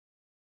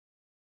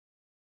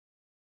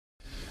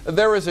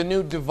There is a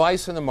new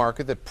device in the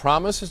market that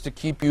promises to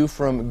keep you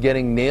from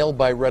getting nailed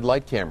by red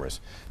light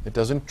cameras. It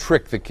doesn't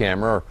trick the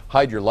camera or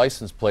hide your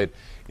license plate.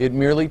 It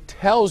merely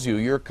tells you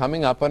you're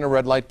coming up on a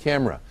red light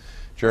camera.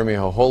 Jeremy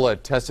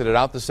Hohola tested it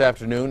out this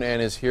afternoon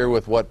and is here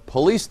with what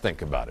police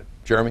think about it.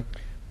 Jeremy?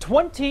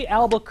 20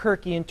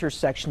 Albuquerque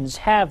intersections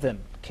have them.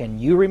 Can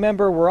you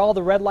remember where all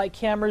the red light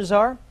cameras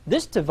are?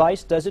 This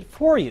device does it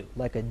for you,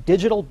 like a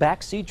digital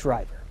backseat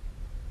driver.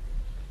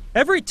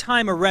 Every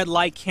time a red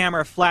light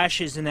camera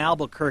flashes in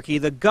Albuquerque,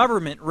 the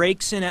government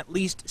rakes in at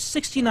least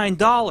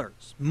 $69.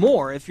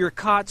 More if you're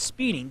caught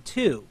speeding,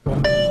 too.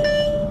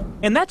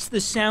 And that's the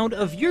sound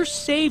of your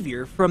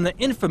savior from the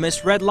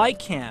infamous red light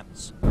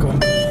cams.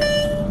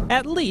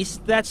 At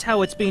least that's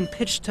how it's being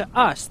pitched to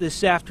us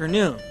this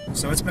afternoon.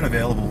 So it's been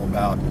available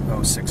about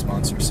 6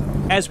 months or so.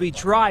 As we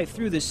drive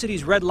through the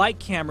city's red light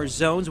camera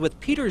zones with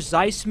Peter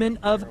Zeisman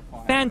of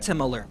Phantom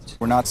Alert.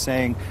 We're not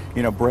saying,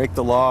 break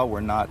the law.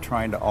 We're not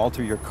trying to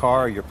alter your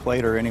car or your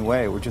plate or any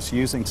way. We're just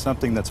using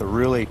something that's a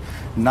really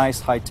nice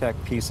high-tech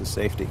piece of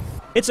safety.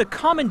 It's a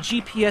common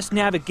GPS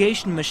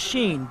navigation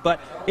machine, but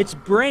its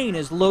brain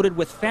is loaded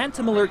with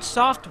Phantom Alert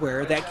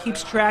software that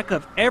keeps track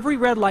of every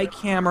red light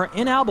camera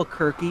in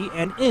Albuquerque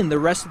and in the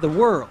rest of the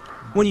world.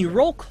 When you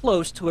roll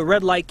close to a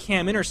red light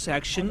cam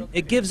intersection,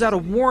 it gives out a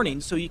warning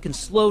so you can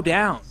slow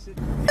down.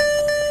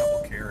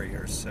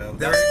 So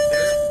there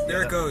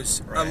it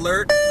goes. Right.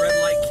 Alert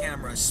red light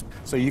cameras.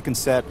 So you can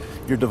set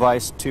your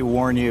device to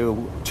warn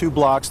you 2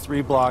 blocks,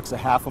 3 blocks, a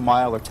half a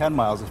mile, or 10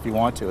 miles if you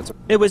want to.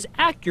 It was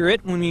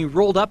accurate when we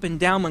rolled up and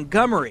down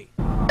Montgomery,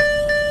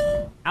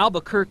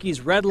 Albuquerque's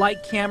red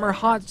light camera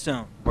hot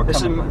zone. This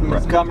is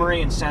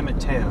Montgomery and San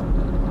Mateo.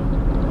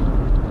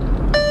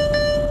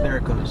 There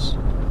it goes.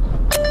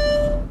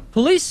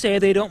 Police say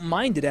they don't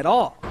mind it at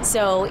all.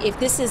 So if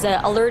this is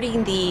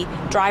alerting the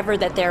driver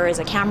that there is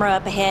a camera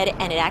up ahead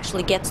and it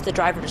actually gets the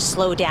driver to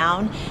slow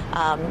down,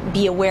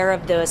 be aware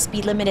of the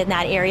speed limit in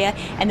that area,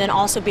 and then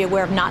also be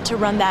aware of not to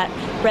run that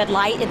red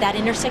light at that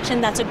intersection,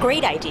 that's a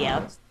great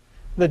idea.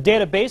 The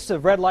database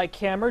of red light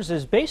cameras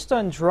is based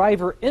on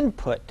driver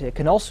input. It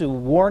can also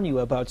warn you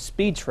about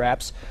speed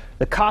traps.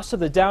 The cost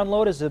of the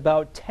download is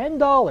about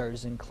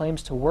 $10 and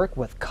claims to work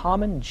with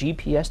common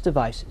GPS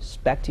devices.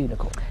 Back to you,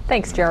 Nicole.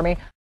 Thanks, Jeremy.